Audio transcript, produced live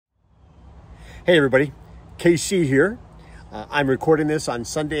Hey everybody, KC here. I'm recording this on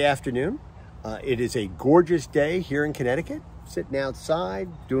Sunday afternoon. It is a gorgeous day here in Connecticut. Sitting outside,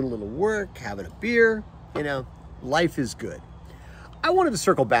 doing a little work, having a beer. You know, life is good. I wanted to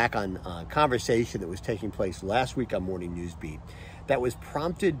circle back on a conversation that was taking place last week on Morning News Beat that was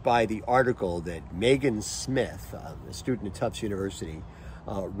prompted by the article that Meghan Smith, a student at Tufts University,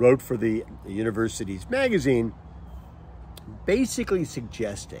 wrote for the university's magazine, basically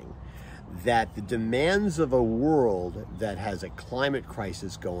suggesting that the demands of a world that has a climate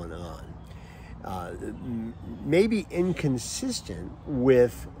crisis going on may be inconsistent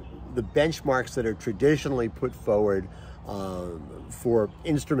with the benchmarks that are traditionally put forward for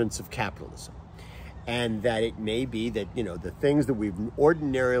instruments of capitalism. And that it may be that, you know, the things that we've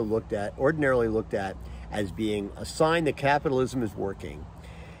ordinarily looked at as being a sign that capitalism is working,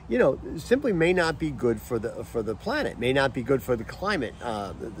 you know, simply may not be good for the planet, may not be good for the climate,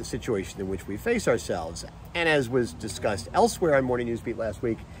 the situation in which we face ourselves. And as was discussed elsewhere on Morning News Beat last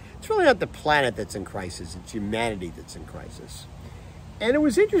week, it's really not the planet that's in crisis, it's humanity that's in crisis. And it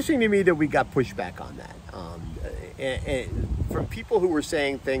was interesting to me that we got pushback on that from people who were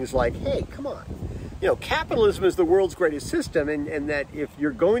saying things like, hey, come on, you know, capitalism is the world's greatest system, and that if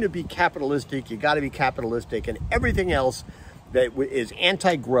you're going to be capitalistic, you got to be capitalistic, and everything else that is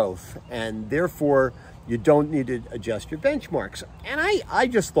anti-growth, and therefore you don't need to adjust your benchmarks. And I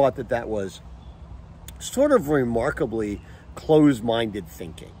just thought that that was sort of remarkably closed-minded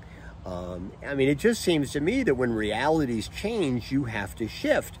thinking. I mean, it just seems to me that when realities change, you have to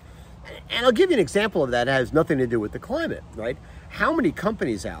shift. And I'll give you an example of that. It has nothing to do with the climate, right? How many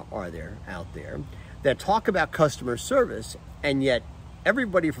companies are there out there that talk about customer service, and yet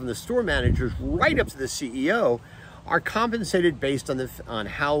everybody from the store managers right up to the CEO are compensated based on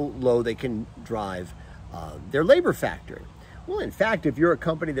how low they can drive their labor factor. Well, in fact, if you're a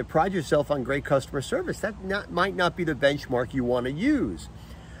company that prides yourself on great customer service, that might not be the benchmark you want to use.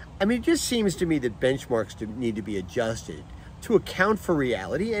 I mean, it just seems to me that benchmarks need to be adjusted to account for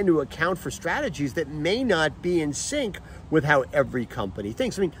reality and to account for strategies that may not be in sync with how every company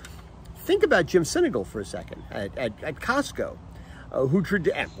thinks. I mean, think about Jim Sinegal for a second at Costco. Or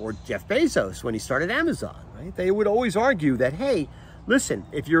Jeff Bezos when he started Amazon, right? They would always argue that, hey, listen,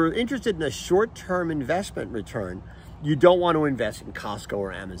 if you're interested in a short-term investment return, you don't want to invest in Costco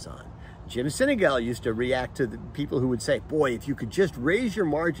or Amazon. Jim Sinegal used to react to the people who would say, boy, if you could just raise your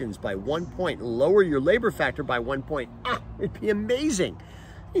margins by 1 point, and lower your labor factor by 1 point, it'd be amazing.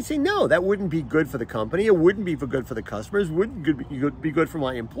 He'd say, no, that wouldn't be good for the company. It wouldn't be good for the customers. It wouldn't be good for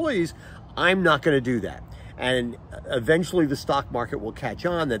my employees. I'm not going to do that. And eventually the stock market will catch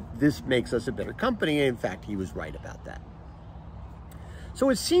on that this makes us a better company. And in fact, he was right about that. So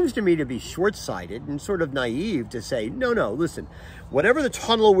it seems to me to be short-sighted and sort of naive to say, no, listen, whatever the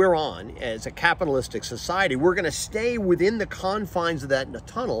tunnel we're on as a capitalistic society, we're going to stay within the confines of that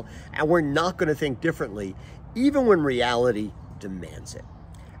tunnel, and we're not going to think differently, even when reality demands it.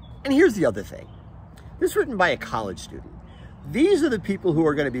 And here's the other thing. This is written by a college student. These are the people who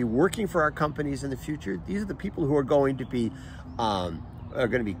are going to be working for our companies in the future. These are the people who are going to be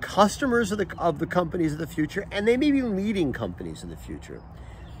customers of the companies of the future, and they may be leading companies in the future.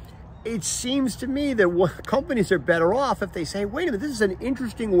 It seems to me that companies are better off if they say, wait a minute, this is an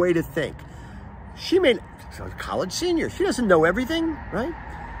interesting way to think. She's a college senior. She doesn't know everything, right?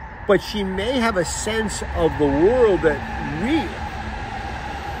 But she may have a sense of the world that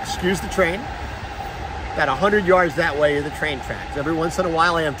excuse the train, about 100 yards that way are the train tracks. Every once in a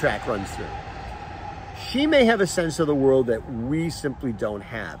while, Amtrak runs through. She may have a sense of the world that we simply don't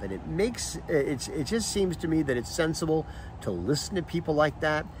have. And it just seems to me that it's sensible to listen to people like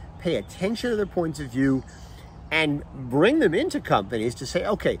that, pay attention to their points of view, and bring them into companies to say,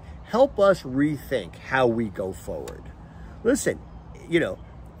 okay, help us rethink how we go forward. Listen, you know,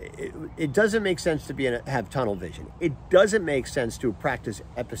 it doesn't make sense to have tunnel vision. It doesn't make sense to practice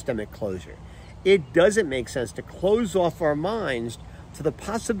epistemic closure. It doesn't make sense to close off our minds to the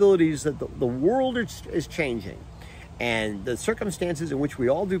possibilities that the world is changing, and the circumstances in which we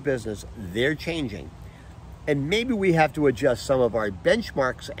all do business, they're changing. And maybe we have to adjust some of our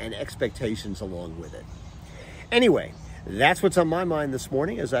benchmarks and expectations along with it. Anyway, that's what's on my mind this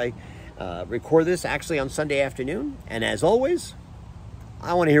morning as I record this actually on Sunday afternoon. And as always,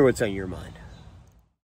 I want to hear what's on your mind.